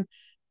time,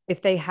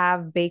 if they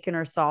have bacon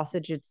or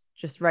sausage, it's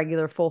just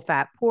regular full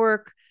fat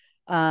pork.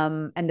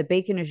 And the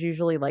bacon is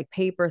usually like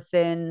paper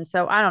thin.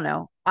 So I don't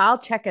know. I'll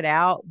check it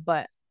out,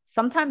 but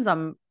sometimes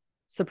I'm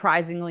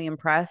surprisingly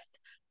impressed.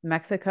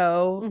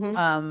 Mexico,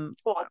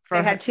 Well, they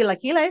for had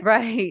chilaquiles.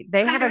 right,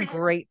 they had a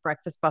great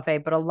breakfast buffet,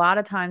 but a lot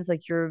of times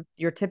like your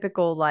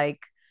typical like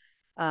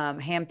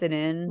Hampton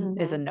Inn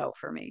is a no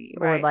for me.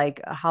 Or Right.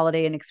 like a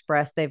Holiday Inn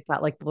Express, they've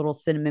got like little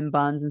cinnamon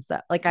buns and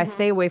stuff. Like I Mhm.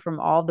 stay away from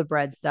all the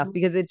bread stuff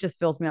because it just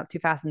fills me up too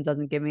fast and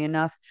doesn't give me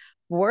enough.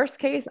 Worst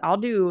case, I'll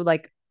do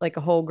like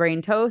a whole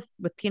grain toast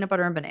with peanut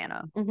butter and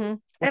banana, Mm-hmm.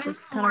 which And is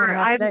kind of what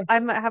I have today.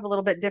 I have a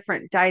little bit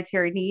different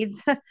dietary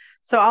needs.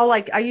 So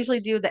I usually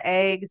do the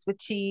eggs with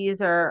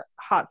cheese or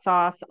hot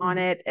sauce on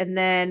Mhm. it. And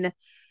then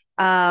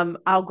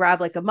I'll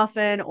grab like a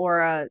muffin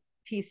or a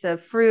piece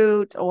of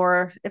fruit,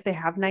 or if they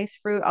have nice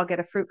fruit, I'll get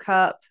a fruit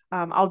cup.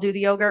 I'll do the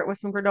yogurt with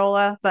some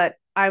granola, but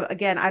I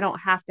don't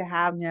have to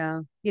have,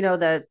 Yeah.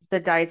 the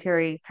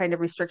dietary kind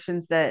of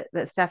restrictions that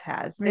Steph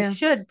has. I Yeah.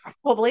 should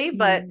probably,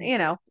 but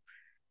Mhm.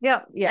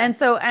 Yep. yeah.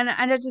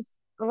 And it just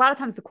a lot of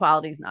times the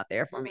quality's not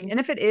there for me. Mhm. And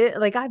if it is,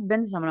 like I've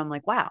been to some and I'm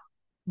like, wow.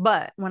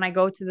 But when I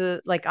go to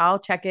the like I'll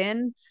check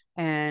in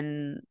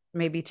and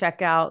maybe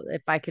check out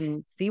if I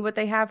can see what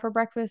they have for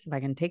breakfast, if I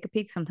can take a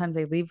peek. Sometimes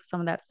they leave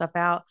some of that stuff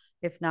out.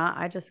 If not,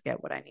 I just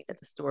get what I need at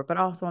the store. But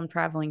also I'm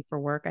traveling for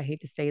work. I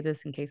hate to say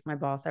this in case my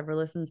boss ever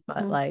listens, but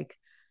Mhm. like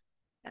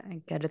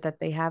I get it that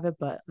they have it,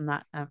 but I'm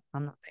not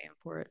paying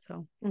for it.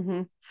 So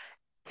Mhm.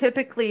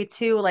 Typically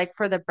too, like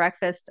for the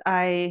breakfast,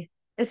 I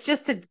it's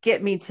just to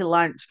get me to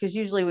lunch because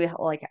usually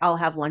I'll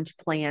have lunch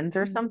plans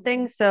or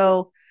something.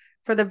 So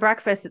for the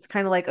breakfast, it's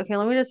kind of like, okay,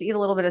 let me just eat a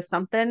little bit of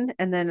something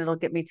and then it'll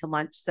get me to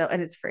lunch. So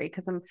and it's free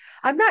because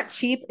I'm not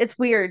cheap. It's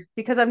weird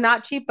because I'm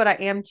not cheap, but I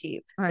am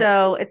cheap. all right.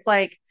 So it's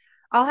like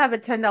I'll have a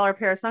 $10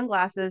 pair of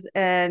sunglasses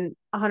and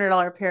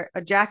 $100 pair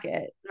a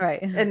jacket,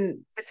 Right. and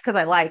it's because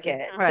I like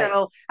it. Right.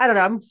 So I don't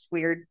know. I'm just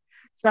weird.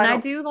 So I And I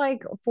don't. do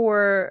like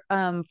for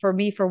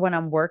me for when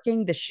I'm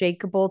working, the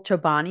shakeable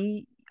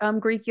Chobani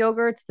Greek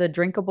yogurts, the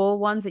drinkable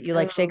ones that you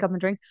like shake Oh, up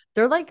and drink.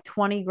 They're like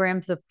 20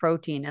 grams of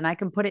protein and I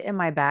can put it in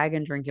my bag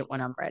and drink it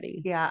when I'm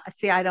ready. yeah.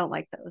 See, I don't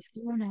like those.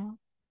 Oh no.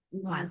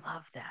 Oh, I Mm,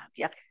 love them.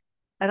 yuck.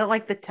 I don't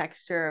like the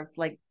texture of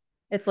like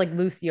It's like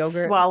loose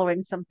yogurt.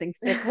 swallowing something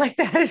thick like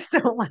that. I just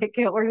don't like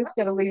it. We're just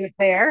gonna leave it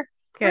there.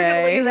 We're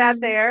gonna leave Okay.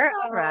 that there.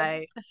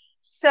 Right.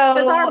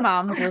 Because our So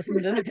moms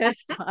listen to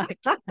this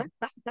podcast.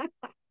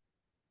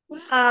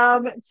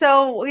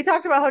 so we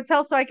talked about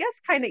hotels. So I guess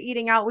kind of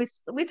eating out.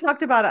 We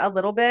talked about it a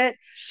little bit.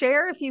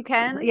 Share if you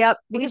can, Yep,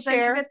 we because then you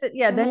share.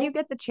 get then Hmm. you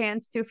get the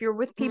chance to, if you're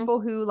with Hmm.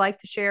 people who like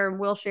to share and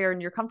will share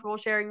and you're comfortable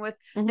sharing with,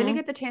 then you Hmm.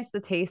 get the chance to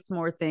taste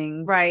more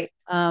things. Right.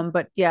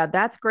 But yeah,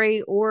 that's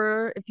great.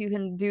 Or if you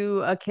can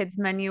do a kids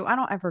menu, I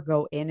don't ever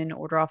go in and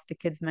order off the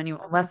kids menu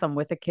Uh-huh. unless I'm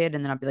with a kid,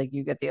 and then I'll be like,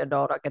 you get the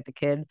adult, I'll get the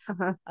kid.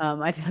 Uh-huh.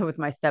 I did it with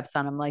my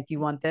stepson. I'm like, you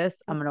want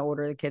this? I'm gonna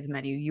order the kids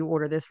menu. You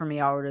order this for me,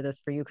 I'll order this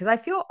for you. Because I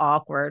feel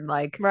awkward.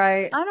 Like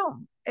Right. I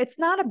don't, it's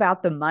not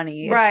about the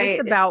money. It's just Right.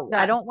 It's about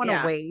I not. don't want to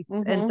Yeah. waste.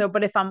 And Hmm. so,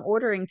 but if I'm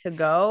ordering to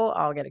go,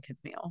 I'll get a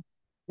kid's meal.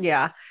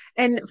 Yeah.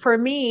 And for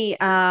me,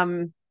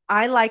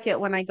 I like it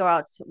when I go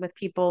out with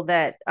people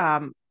that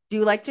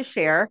do like to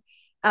share.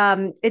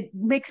 It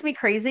makes me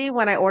crazy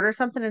when I order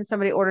something and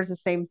somebody orders the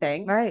same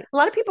thing. Right. A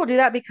lot of people do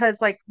that because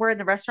like we're in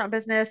the restaurant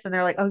business and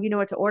they're like, "Oh, you know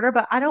what to order,"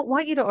 but I don't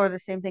want you to order the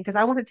same thing because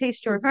I want to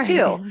taste yours Right.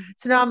 too.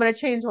 So now I'm going to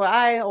change what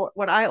I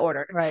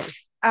ordered. Right.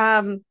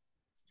 Um,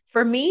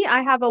 for me,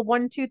 I have a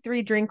 1, 2,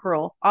 3 drink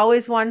rule.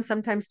 Always one,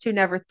 sometimes two,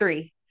 never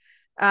three.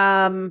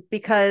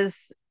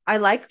 Because I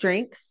like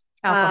drinks.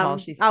 Alcohol,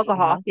 she's speaking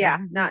Alcohol, of. Yeah.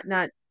 yeah,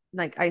 not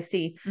like iced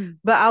tea, Mhm.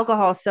 but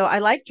alcohol. So I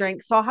like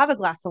drinks. So I'll have a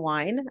glass of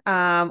wine,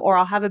 or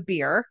I'll have a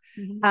beer.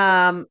 Mhm.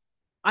 Um,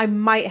 I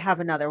might have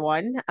another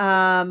one,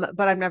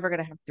 but I'm never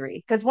gonna have three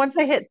because once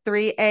I hit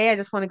three, A, I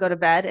just want to go to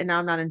bed, and now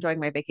I'm not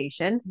enjoying my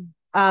vacation.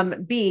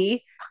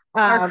 B,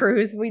 Our um,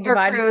 cruise, or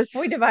cruise,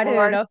 we divided it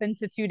or up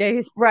into 2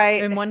 days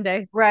right, in one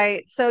day.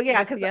 right. So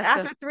yeah, The because siesta.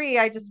 after three,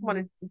 I just Mhm.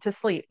 wanted to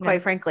sleep, Yeah.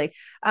 quite frankly.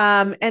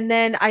 And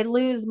then I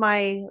lose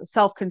my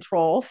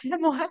self-control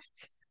somewhat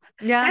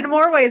Yeah. in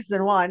more ways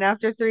than one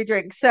after 3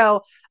 drinks.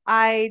 So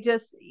I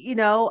just,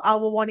 I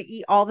will want to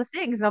eat all the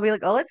things, and I'll be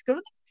like, oh, let's go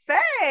to the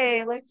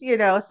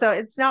buffet. So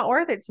it's not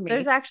worth it to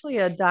There's me. actually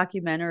a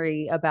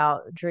documentary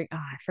about drink. Oh,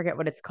 I forget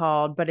what it's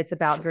called, but it's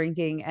about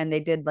drinking. And they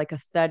did like a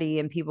study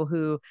and people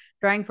who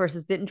drank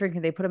versus didn't drink,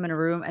 and they put them in a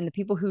room. And the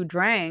people who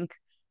drank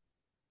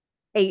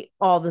ate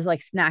all the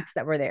like snacks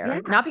that were there, Yeah,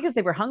 not because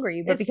they were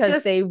hungry, but it's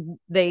because just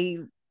they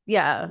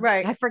yeah.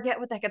 right. I forget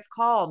what that gets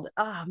called.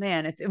 Oh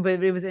man, it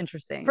was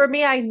interesting. For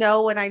me, I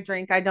know when I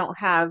drink, I don't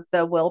have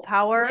the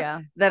willpower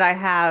Yeah, that I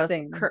have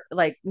same,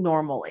 like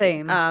normally.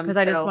 same. Because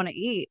I just So want to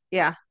eat.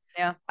 yeah.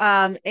 Yeah,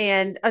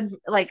 And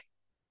like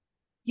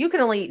you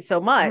can only eat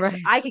so much.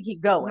 right, I could keep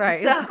going.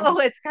 right. So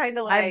it's kind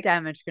of I have like,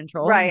 damage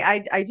control.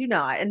 right. I do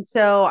not. And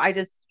so I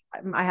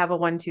have a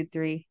 1, 2,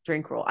 3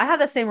 drink rule. I have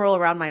the same rule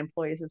around my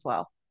employees as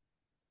well.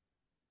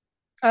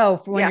 Oh,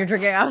 for when Yeah. you're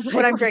drinking, I was When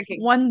like, I'm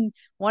drinking. one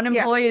Yeah.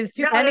 employee is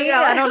too No, no, many.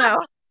 I no. don't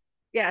know.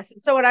 Yes.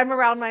 So when I'm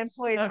around my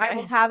employees, I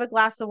will Okay. have a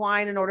glass of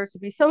wine in order to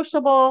be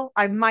sociable.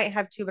 I might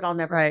have two, but I'll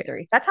never have Right.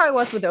 three. That's how it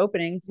was with the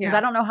openings because I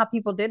Yeah. don't know how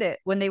people did it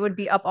when they would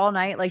be up all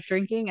night like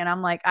drinking. And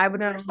I'm like, I would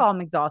No. first of all, I'm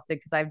exhausted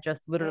because I've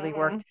just literally Mhm.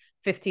 worked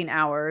 15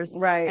 hours.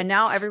 Right. And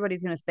now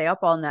everybody's going to stay up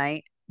all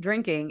night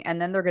drinking and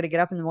then they're going to get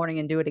up in the morning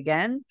and do it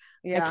again.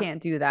 I Yeah.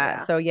 can't do that.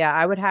 Yeah. So yeah,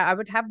 I would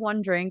have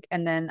one drink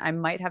and then I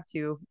might have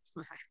two.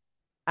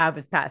 I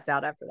was passed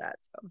out after that.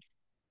 So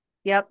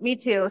Yep, me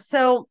too.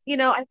 So,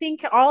 I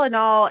think all in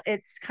all,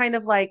 it's kind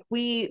of like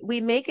we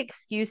make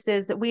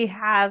excuses that we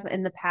have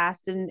in the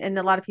past and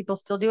a lot of people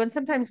still do. And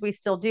sometimes we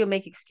still do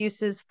make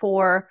excuses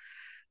for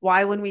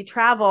why when we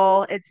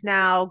travel, it's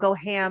now go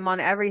ham on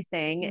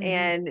everything mhm.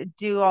 and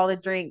do all the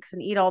drinks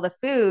and eat all the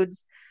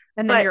foods.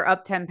 And then But you're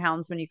up 10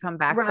 pounds when you come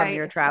back from right,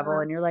 your travel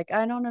and you're like,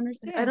 I don't I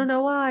understand. don't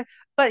know why,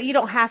 but you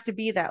don't have to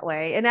be that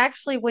way. And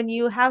actually, when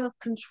you have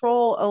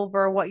control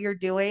over what you're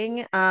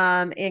doing,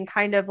 and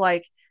kind of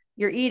like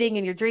you're eating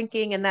and you're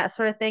drinking and that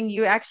sort of thing,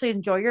 you actually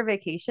enjoy your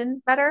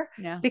vacation better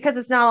Yeah. because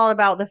it's not all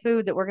about the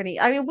food that we're gonna eat.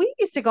 I mean, we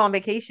used to go on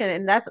vacation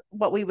and that's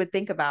what we would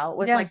think about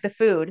was Yeah. like the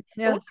food. It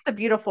Yeah. wasn't the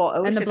beautiful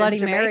And the ocean in Bloody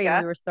Mary Jamaica.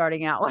 we were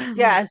starting out with.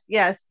 Yes,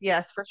 yes,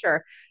 yes, for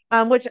sure.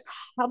 Which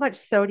how much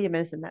sodium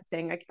is in that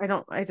thing? I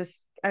don't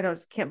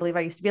can't believe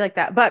I used to be like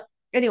that. But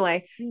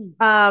anyway,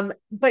 Mm.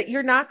 but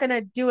you're not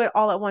gonna do it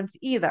all at once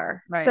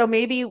either. Right. So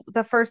maybe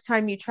the first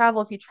time you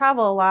travel, if you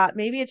travel a lot,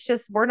 maybe it's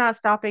just we're not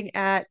stopping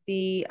at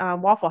the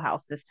Waffle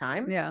House this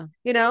time, Yeah.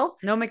 you know?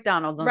 No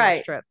McDonald's on this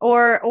Right. trip.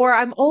 Or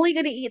I'm only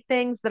gonna eat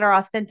things that are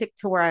authentic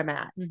to where I'm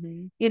at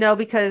Hmm.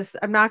 because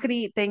I'm not going to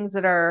eat things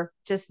that are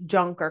just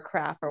junk or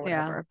crap or Yeah.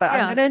 whatever. But I'm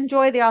Yeah. going to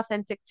enjoy the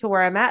authentic to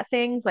where I'm at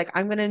things. Like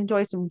I'm going to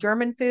enjoy some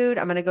German food.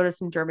 I'm going to go to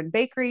some German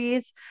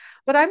bakeries,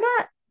 but I'm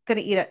not going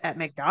to eat at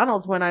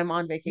McDonald's when I'm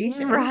on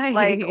vacation. Like,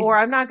 Right. or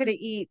I'm not going to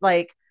eat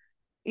like,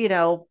 you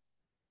know,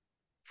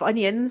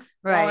 Funyuns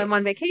while Right. I'm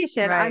on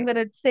vacation. I'm Right.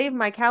 going to save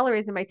my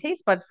calories and my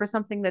taste buds for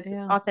something that's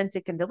Yeah.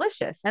 authentic and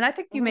delicious. And I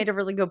think you Mhm. made a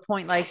really good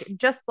point. Like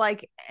just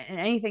like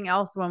anything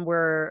else when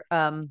we're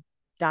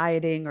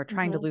dieting or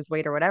trying to Mhm. lose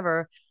weight or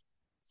whatever,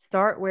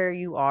 start where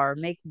you are,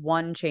 make Mhm.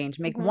 one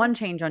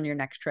change on your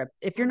next trip.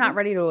 If you're not Mhm.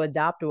 ready to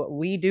adapt to what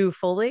we do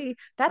fully,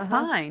 that's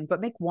Uh-huh. fine, but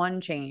make one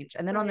change.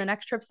 And then on the Right.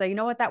 next trip, say, you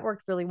know what, that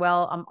worked really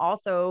well.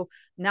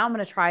 Now I'm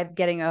going to try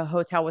getting a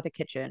hotel with a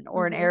kitchen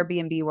or an Mhm.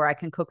 Airbnb where I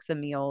can cook some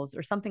meals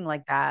or something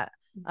like that.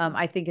 Mhm.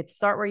 I think it's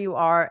start where you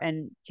are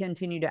and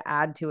continue to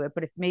add to it.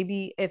 But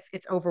if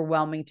it's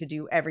overwhelming to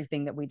do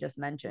everything that we just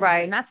mentioned, then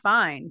Right. that's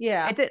fine.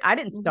 Yeah. I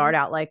didn't Mhm. start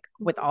out like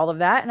with Mhm. all of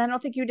that, and I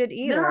don't think you did No,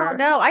 either.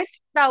 no. I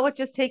started out with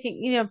just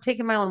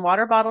taking my own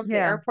water bottle to the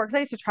Yeah. airport because I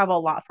used to travel a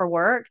lot for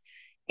work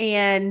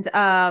and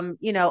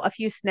a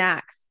few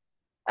snacks.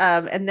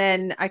 And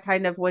then I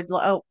kind of would,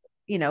 oh,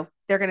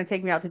 they're going to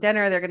take me out to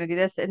dinner, they're going to do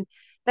this. And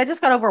that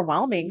just got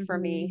overwhelming for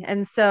me. Hmm.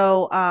 And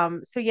so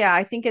yeah,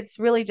 I think it's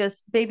really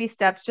just baby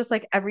steps, just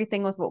like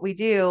everything with what we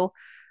do.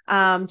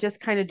 Just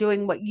kind of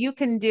doing what you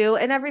can do,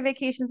 and every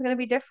vacation is going to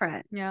be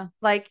different. Yeah.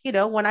 Like,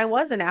 when I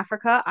was in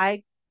Africa,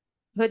 I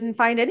couldn't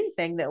find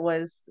anything that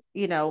was,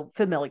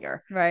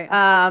 familiar. Right.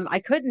 I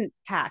couldn't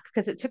pack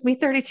because it took me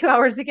 32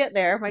 hours to get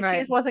there. My cheese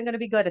Right. wasn't going to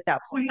be good at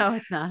that point. No,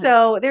 it's not.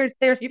 So there's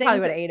You probably things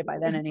would that have ate it by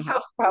then anyhow.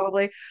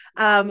 probably.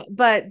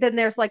 But then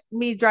there's like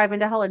me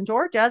driving to Helen,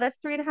 Georgia. That's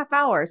 3.5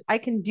 hours. I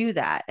can do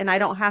that, and I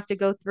don't have to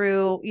go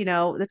through,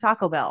 the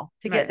Taco Bell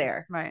to get Right.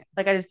 there. Right.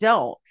 Like I just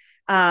don't.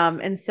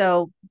 And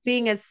so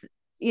being as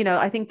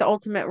I think the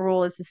ultimate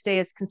rule is to stay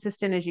as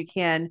consistent as you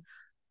can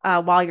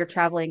while you're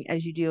traveling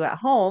as you do at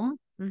home,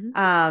 Hmm.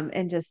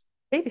 and just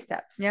baby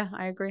steps. Yeah,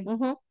 I agree.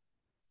 Hmm.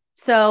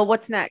 So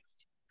what's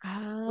next?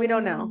 We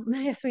don't know.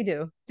 Yes, we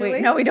do. Do Wait, we?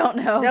 no, we don't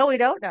know. No, we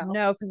don't know.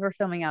 No, because we're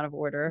filming out of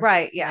order.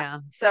 Right. Yeah. Yeah,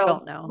 we So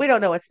don't know. we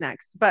don't know what's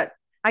next, but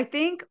I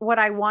think what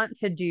I want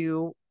to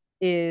do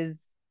is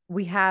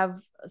we have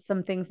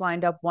some things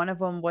lined up. One of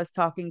them was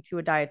talking to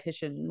a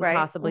dietitian, right.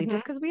 possibly, Hmm.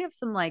 just because we have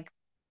some like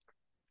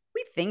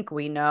we think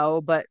we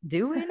know, but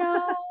do we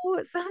know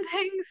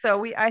something?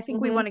 So I think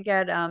we Hmm. want to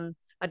get a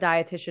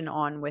dietitian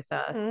on with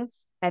us. Hmm.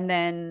 And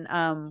then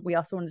we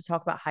also wanted to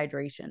talk about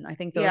hydration. I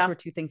think those Yeah. were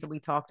two things that we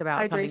talked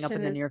about coming up in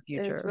Hydration the is near is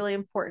future. really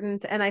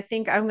important, and I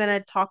think I'm going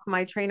to talk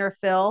my trainer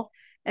Phil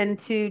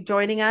into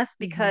joining us Hmm.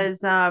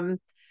 because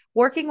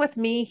working with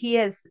me, he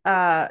has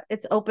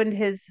it's opened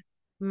his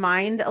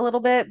mind a little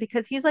bit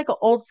because he's like an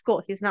old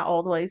school. He's not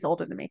old, well, he's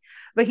older than me,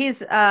 but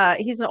he's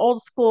an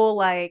old school,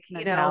 like,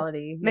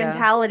 Mentality. Yeah.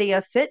 mentality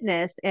of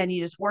fitness, and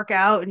you just work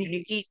out and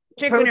you eat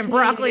Chicken and protein, you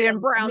broccoli get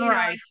and brown amino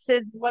rice.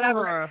 acids,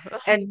 whatever,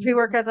 Ugh. and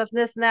pre-workouts of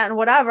this and that and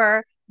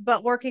whatever.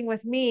 But working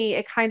with me,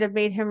 it kind of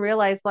made him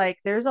realize like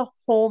there's a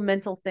whole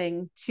mental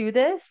thing to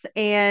this.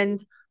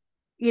 And,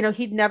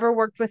 he'd never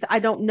worked with, I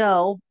don't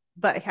know,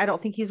 but I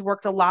don't think he's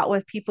worked a lot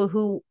with people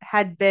who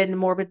had been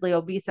morbidly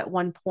obese at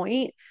one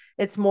point.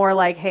 It's more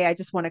like, hey, I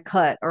just want to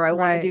cut, or I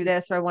want to Right. do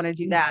this, or I want to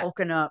do that.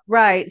 Bulking up.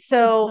 Right.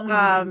 So,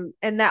 Mhm.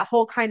 and that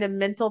whole kind of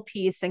mental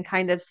piece and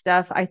kind of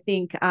stuff, I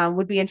think,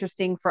 would be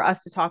interesting for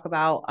us to talk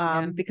about,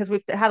 Yeah. because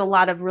we've had a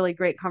lot of really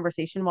great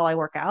conversation while I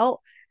work out.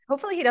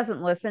 Hopefully he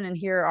doesn't listen and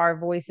hear our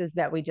voices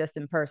that we just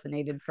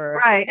impersonated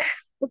for. Right.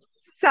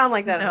 Sound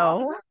like that at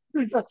all.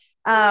 No.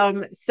 I'm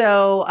going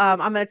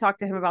to talk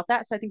to him about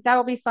that. So I think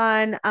that'll be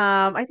fun.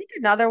 I think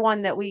another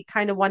one that we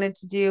kind of wanted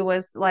to do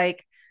was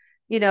like,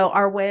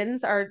 our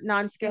wins, our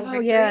non-scale Oh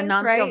yeah, victories,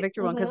 non-scale right?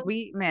 victory one because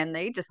man,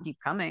 they just keep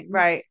coming.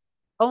 Right.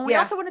 Oh, and we Yeah.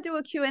 also want to do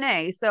a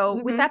Q&A. So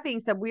with hmm that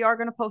being said, we are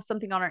going to post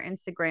something on our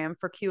Instagram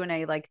for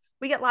Q&A. Like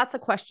we get lots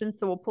of questions,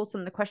 so we'll pull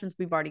some of the questions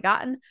we've already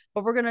gotten,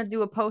 but we're going to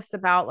do a post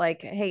about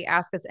like, hey,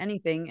 ask us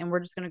anything, and we're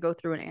just going to go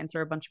through and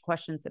answer a bunch of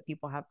questions that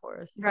people have for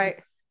us. Right.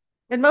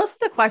 And most of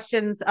the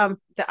questions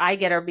that I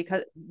get are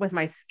because with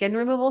my skin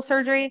removal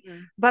surgery,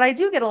 but I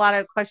do get a lot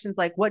of questions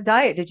like, what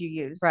diet did you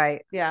use?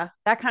 Right. Yeah.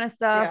 That kind of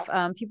Yeah.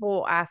 stuff.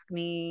 People ask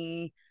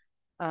me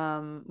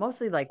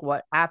mostly like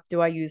what app do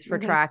I use for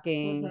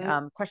tracking,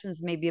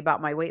 questions maybe about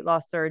my weight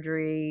loss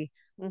surgery,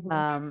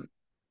 um,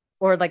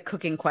 or like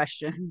cooking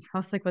questions. I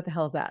was like, what the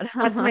hell is that?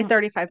 That's my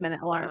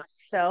 35-minute alarm.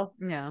 So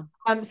Yeah.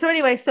 so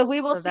anyway, so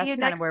we will So see that's you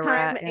kind of next where we're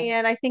time. at. Yeah.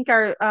 And I think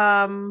our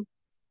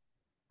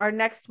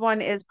next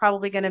one is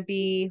probably going to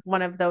be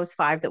one of those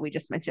 5 that we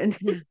just mentioned.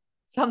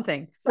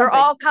 Something. They're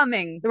all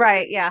coming.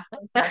 Right. Yeah.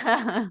 All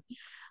All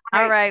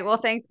right. right. Well,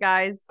 thanks,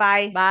 guys.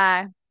 Bye.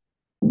 Bye.